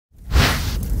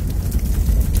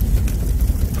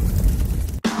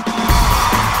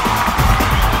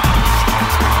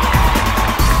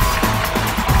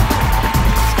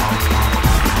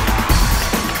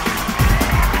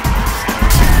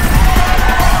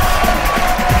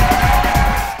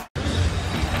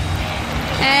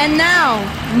And now,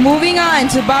 moving on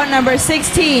to bout number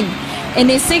 16 in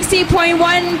the 60.1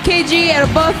 kg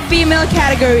and above female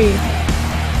category.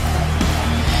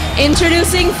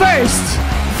 Introducing first,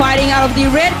 fighting out of the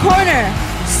red corner,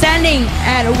 standing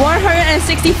at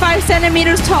 165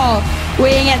 centimeters tall,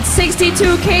 weighing at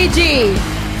 62 kg,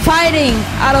 fighting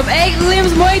out of 8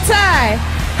 limbs Muay Thai.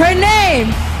 Her name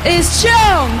is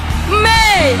Cheong.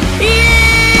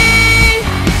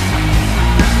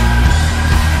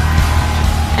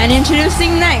 And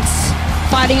introducing next,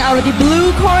 fighting out of the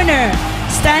blue corner,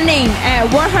 standing at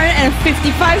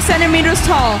 155 centimeters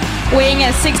tall, weighing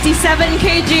at 67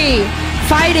 kg,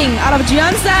 fighting out of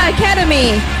Jiansa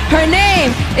Academy. Her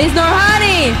name is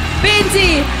Norhani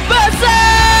binti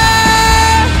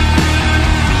Besar.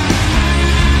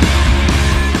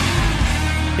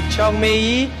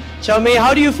 Cheong,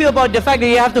 how do you feel about the fact that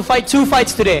you have to fight 2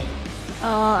 fights today?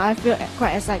 I feel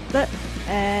quite excited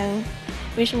and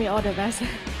wish me all the best.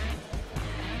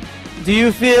 Do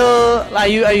you feel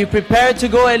like are you prepared to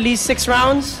go at least 6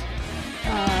 rounds?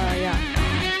 Yeah.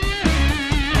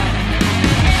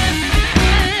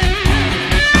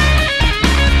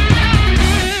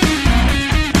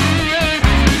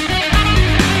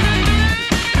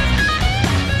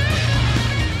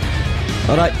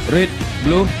 Alright, red,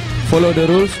 blue, follow the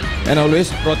rules and always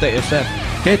protect yourself.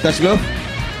 Okay, touch glove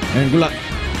and good luck.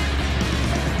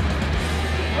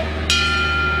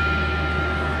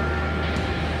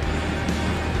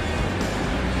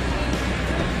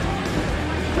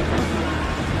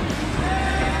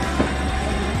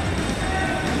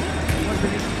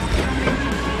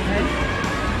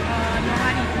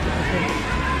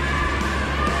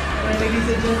 Ladies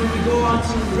and gentlemen, we go on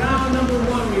to round number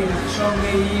 1. We have Cheong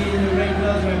in the red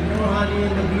gloves, we have Norhani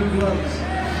in the blue gloves.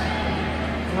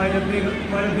 Quite a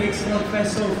big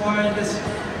slugfest so far in this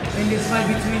fight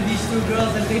between these 2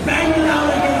 girls, and they bang it out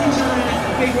against each other. That's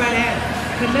a big right hand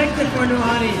connected for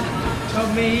Norhani.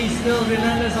 Cheong still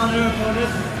relentless on her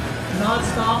opponent,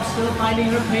 non-stop, still finding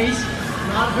her pace.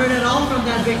 Not hurt at all from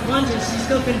that big punch, and she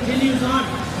still continues on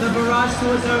the barrage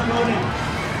towards her opponent.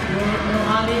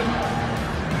 Norhani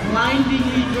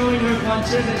blindingly throwing her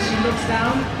punches as she looks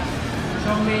down.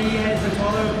 Cheong has the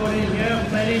taller opponent here,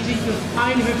 managing to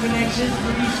find her connections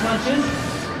with each punches.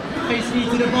 Nice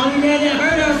knee to the body there and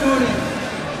hurt her opponent.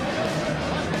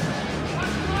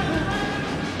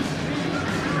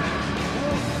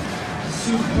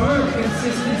 Superb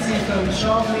consistency from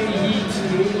Cheong to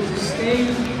be able to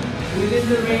stay within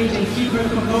the range and keep her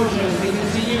composure as they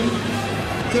continue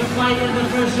to fight in the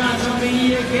first round. Cheong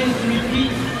again to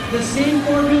repeat the same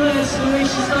formula as the way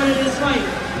she started this fight.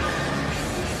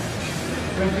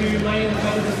 Referee reminding the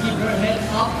fighter to keep her head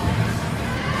up.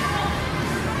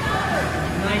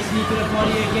 Nice knee to the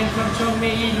body again from Cheong.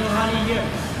 Norhani here,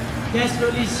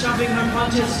 desperately shoving her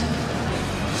punches,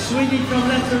 swinging from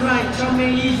left to right. Cheong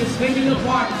just picking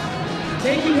apart,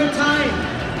 taking her time.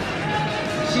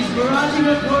 She's barraging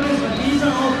her opponents, but these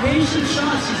are all patient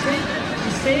shots. She's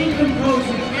staying composed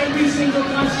with every single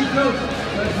punch she throws.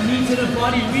 But knee to the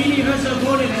body really hurts her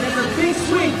opponent, and that's a big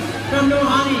swing from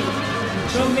Norhani.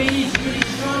 Cheong is pretty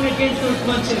strong against those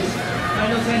punches.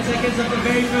 Final 10 seconds of the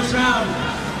very first round.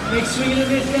 Big swing and a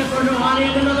miss there for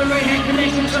Norhani, and another right hand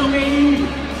connection, Cheong.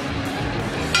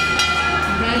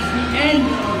 And that's the end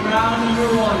of round number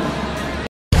 1.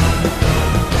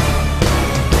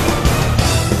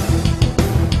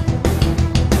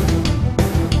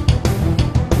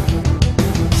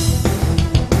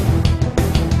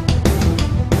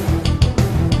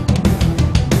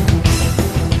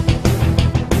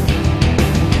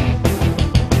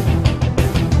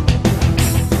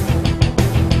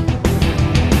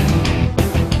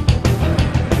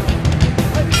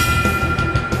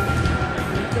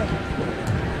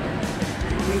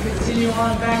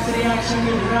 On back to the action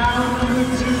with round number 2.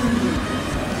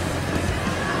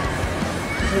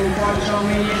 So far, Cheong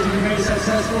has been very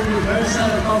successful with her set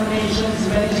of combinations,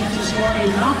 managing to score a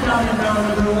knockdown in round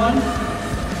number 1.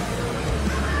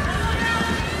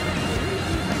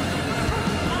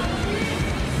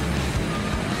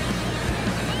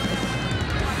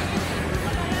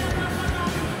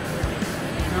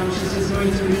 Now she's just going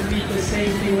to repeat the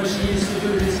same thing what she used to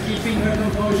do, just keeping her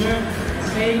composure,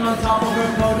 staying on top of her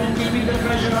opponent, keeping the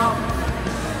pressure up.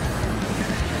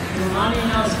 Norhani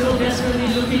now still desperately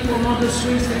looking for more of the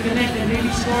swings to connect and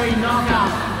maybe score a knockout.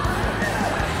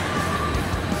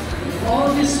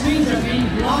 All of these swings are being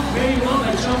blocked very well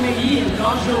by Cheong and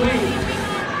dodged away.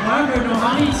 However,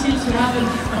 Norhani seems to have a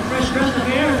fresh breath of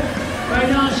air. Right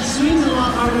now she swings a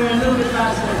lot harder and a little bit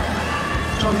faster.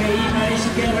 Cheong managed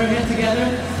to get her head together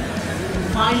and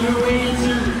find her way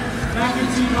back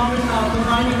into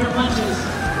combining her punches.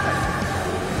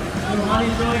 Norhani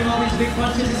throwing all these big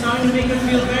punches is starting to make her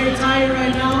feel very tired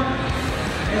right now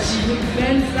as she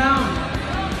bends down.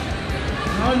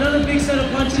 Now another big set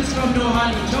of punches from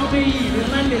Norhani. Cheong,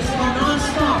 relentless,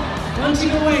 non-stop,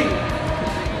 punching away.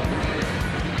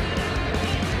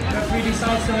 Referee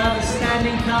decides to have a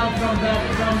standing count from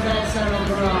that set of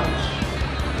barrage.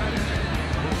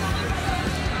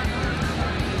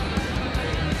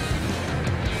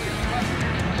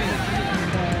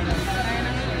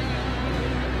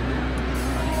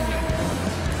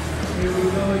 Here we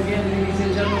go again, ladies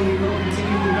and gentlemen. We will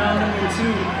continue with round number 2.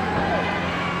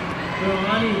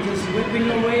 Norhani just whipping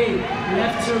away,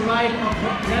 left to right,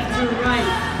 left to right.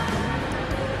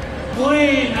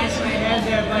 Boy, nice right hand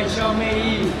there by Cheong.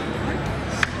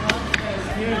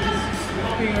 Here just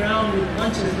walking around with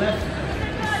punches left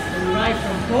and right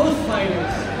from both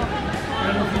fighters.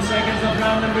 Final few seconds of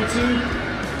round number 2.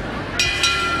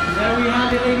 And there we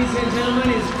have it, ladies and gentlemen,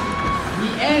 is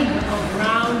the end of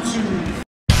round 2.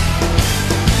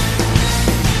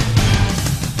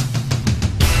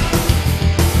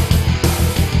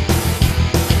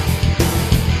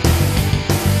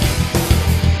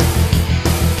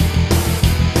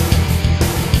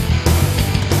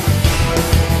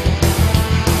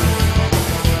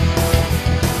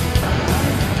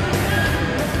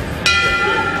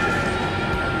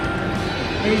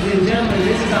 Ladies and gentlemen,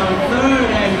 this is our third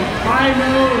and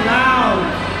final round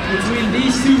between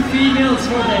these two females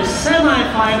for their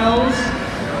semi-finals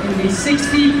in the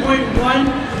 60.1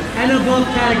 and above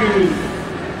category.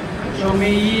 Cheong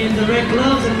in the red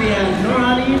gloves, and we have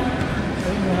Norhani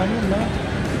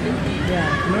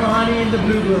in the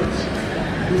blue gloves.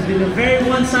 It's been a very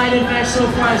one-sided match so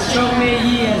far as Cheong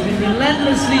has been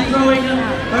relentlessly throwing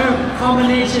her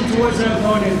combination towards her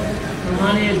opponent.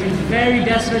 Norhani has been very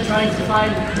desperate trying to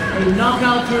find a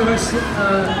knockout through her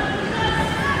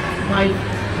by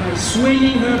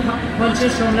swinging her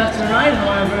punches from left to right,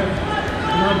 however,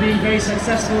 not being very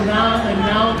successful now, and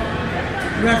now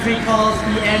referee calls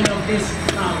the end of this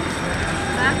round.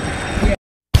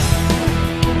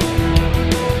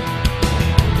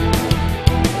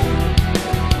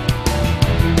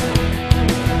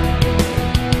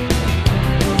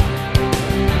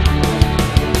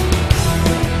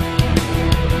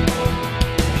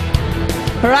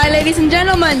 Alright, ladies and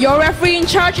gentlemen, your referee in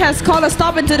charge has called a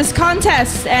stop into this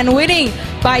contest, and winning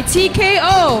by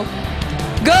TKO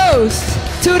goes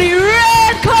to the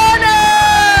red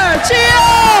corner,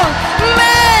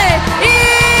 Cheong!